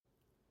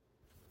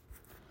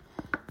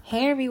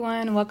Hey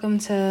everyone, welcome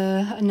to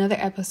another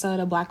episode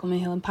of Black Women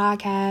Healing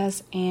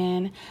Podcast,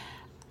 and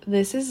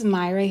this is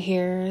Myra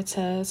here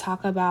to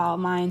talk about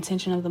my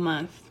intention of the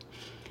month.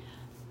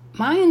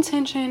 My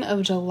intention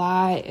of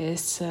July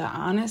is to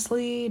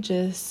honestly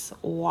just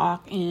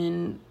walk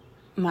in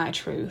my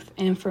truth,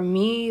 and for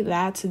me,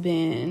 that's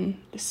been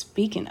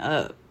speaking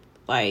up.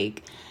 I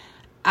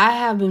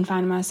have been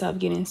finding myself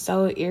getting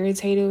so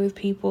irritated with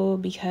people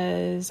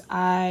because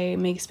I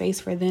make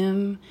space for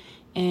them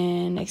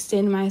and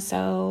extend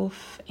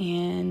myself,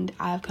 and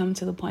I've come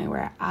to the point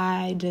where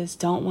I just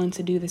don't want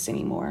to do this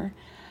anymore.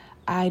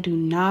 I do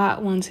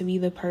not want to be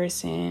the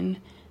person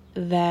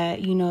that,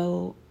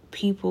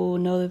 people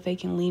know that they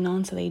can lean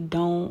on, so they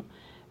don't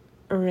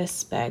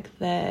respect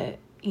that,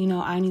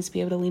 I need to be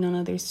able to lean on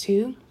others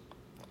too.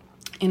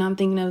 And I'm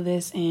thinking of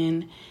this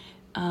in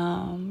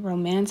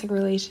romantic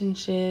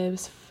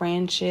relationships,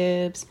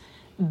 friendships,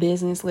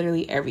 business,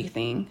 literally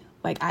everything.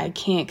 I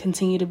can't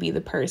continue to be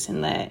the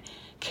person that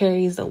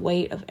carries the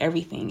weight of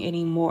everything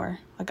anymore.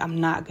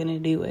 I'm not going to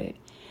do it.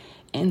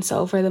 And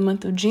so for the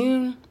month of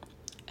June,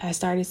 I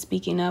started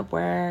speaking up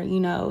where,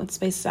 in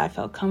spaces I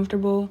felt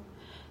comfortable.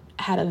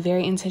 I had a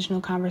very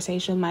intentional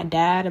conversation with my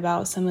dad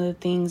about some of the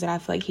things that I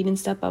feel like he didn't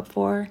step up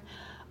for.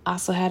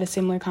 Also had a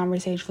similar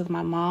conversation with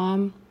my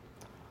mom.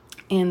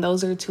 And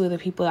those are two of the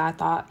people that I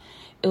thought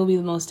it would be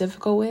the most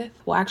difficult with.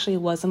 Well, actually,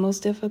 it was the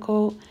most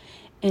difficult.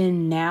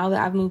 And now that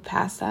I've moved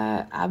past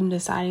that, I'm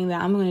deciding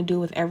that I'm going to do it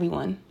with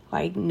everyone.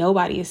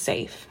 Nobody is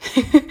safe.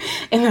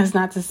 And that's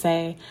not to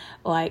say,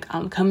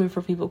 I'm coming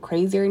for people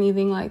crazy or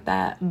anything like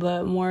that.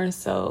 But more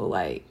so,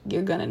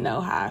 you're going to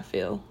know how I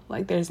feel.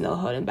 There's no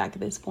holding back at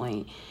this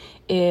point.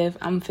 If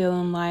I'm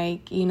feeling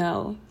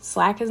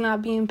slack is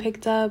not being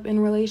picked up in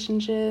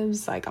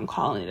relationships, I'm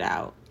calling it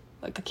out.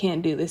 I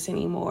can't do this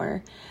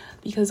anymore.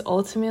 Because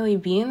ultimately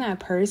being that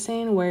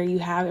person where you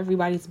have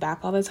everybody's back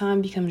all the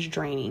time becomes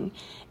draining.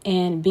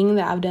 And being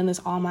that I've done this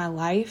all my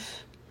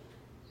life,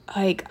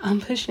 I'm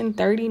pushing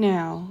 30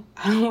 now.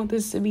 I don't want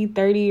this to be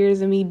 30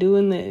 years of me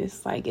doing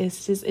this.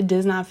 It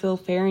does not feel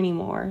fair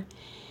anymore.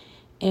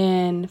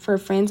 And for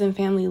friends and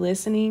family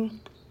listening,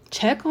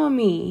 check on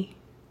me.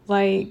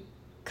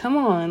 Come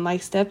on,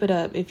 step it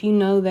up. If you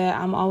know that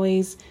I'm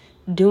always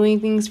doing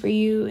things for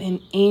you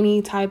in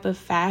any type of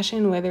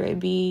fashion, whether it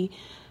be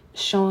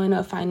showing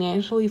up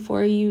financially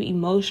for you,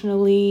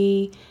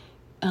 emotionally,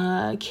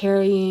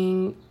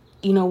 carrying,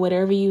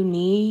 whatever you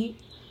need,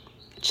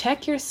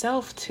 check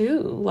yourself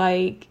too.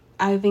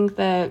 I think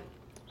that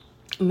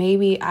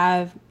maybe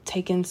I've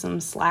taken some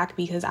slack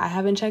because I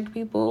haven't checked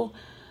people,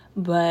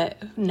 but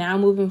now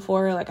moving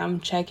forward,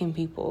 I'm checking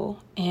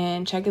people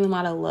and checking them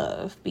out of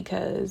love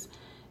because,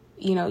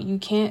 you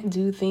can't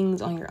do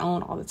things on your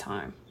own all the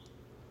time.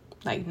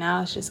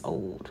 Now it's just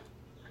old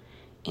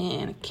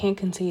and I can't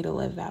continue to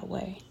live that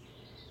way.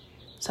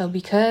 So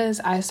because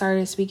I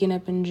started speaking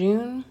up in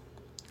June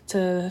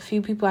to a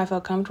few people I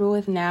felt comfortable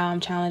with, now I'm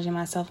challenging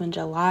myself in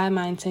July.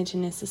 My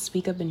intention is to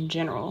speak up in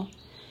general.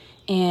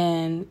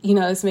 And,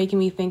 it's making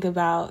me think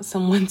about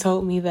someone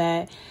told me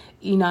that,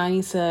 I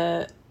need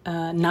to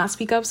not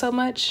speak up so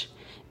much.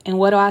 And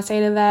what do I say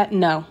to that?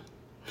 No.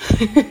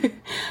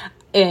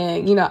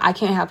 And, I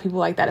can't have people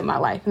like that in my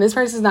life. And this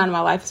person's not in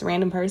my life. It's a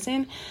random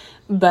person.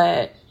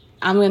 But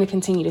I'm going to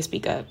continue to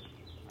speak up.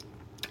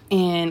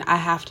 And I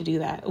have to do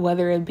that,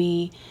 whether it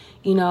be,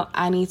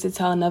 I need to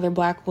tell another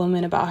Black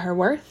woman about her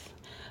worth,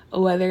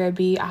 or whether it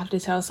be I have to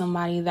tell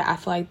somebody that I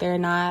feel like they're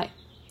not,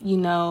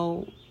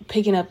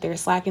 picking up their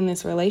slack in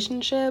this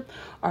relationship,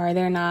 or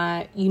they're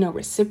not,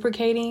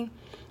 reciprocating.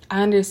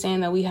 I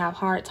understand that we have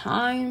hard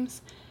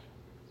times.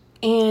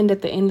 And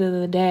at the end of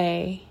the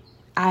day,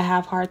 I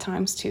have hard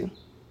times too.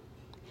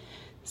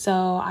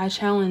 So I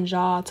challenge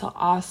y'all to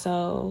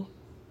also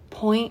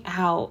point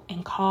out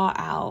and call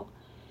out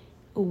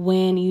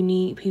when you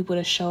need people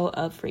to show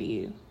up for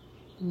you,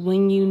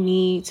 when you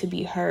need to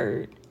be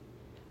heard,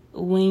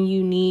 when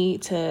you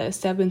need to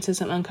step into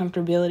some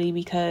uncomfortability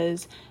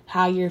because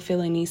how you're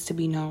feeling needs to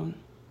be known.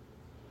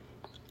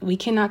 We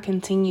cannot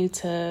continue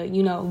to,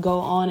 go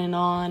on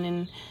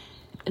and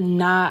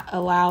not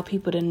allow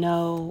people to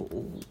know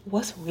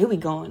what's really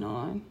going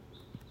on.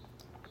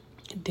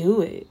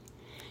 Do it.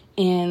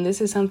 And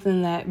this is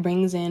something that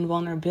brings in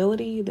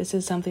vulnerability. This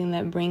is something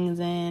that brings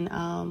in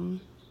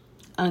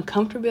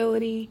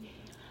uncomfortability,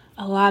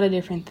 a lot of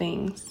different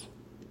things.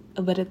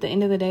 But at the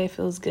end of the day, it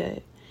feels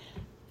good.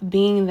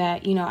 Being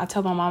that, I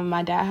tell my mom and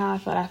my dad how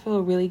I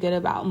feel really good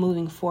about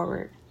moving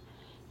forward.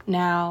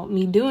 Now,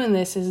 me doing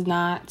this is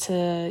not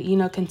to,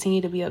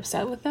 continue to be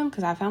upset with them,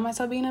 because I found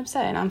myself being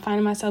upset, and I'm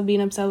finding myself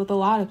being upset with a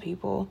lot of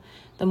people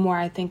the more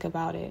I think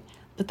about it.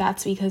 But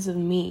that's because of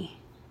me.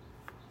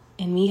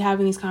 And me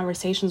having these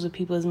conversations with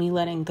people is me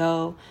letting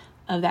go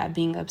of that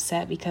being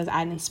upset because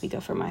I didn't speak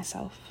up for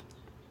myself.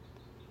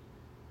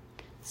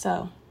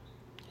 So,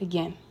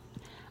 again,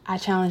 I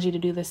challenge you to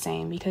do the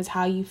same, because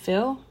how you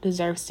feel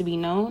deserves to be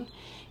known.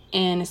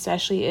 And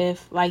especially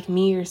if, like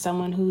me, you're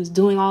someone who's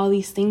doing all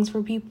these things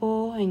for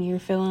people and you're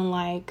feeling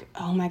like,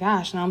 oh my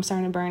gosh, now I'm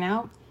starting to burn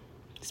out,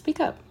 speak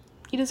up.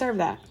 You deserve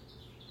that.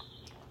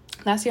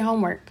 That's your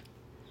homework.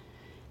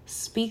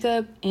 Speak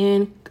up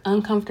in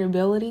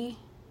uncomfortability,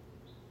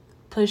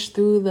 push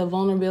through the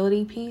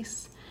vulnerability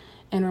piece,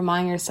 and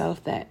remind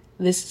yourself that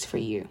this is for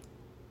you.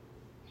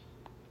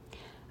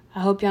 I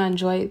hope y'all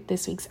enjoyed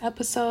this week's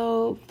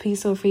episode.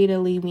 Please feel free to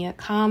leave me a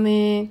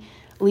comment.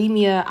 Leave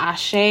me a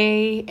ashe,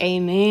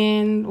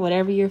 amen,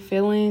 whatever you're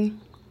feeling.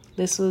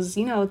 This was,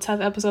 a tough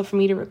episode for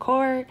me to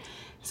record.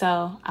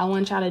 So I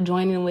want y'all to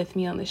join in with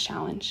me on this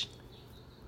challenge.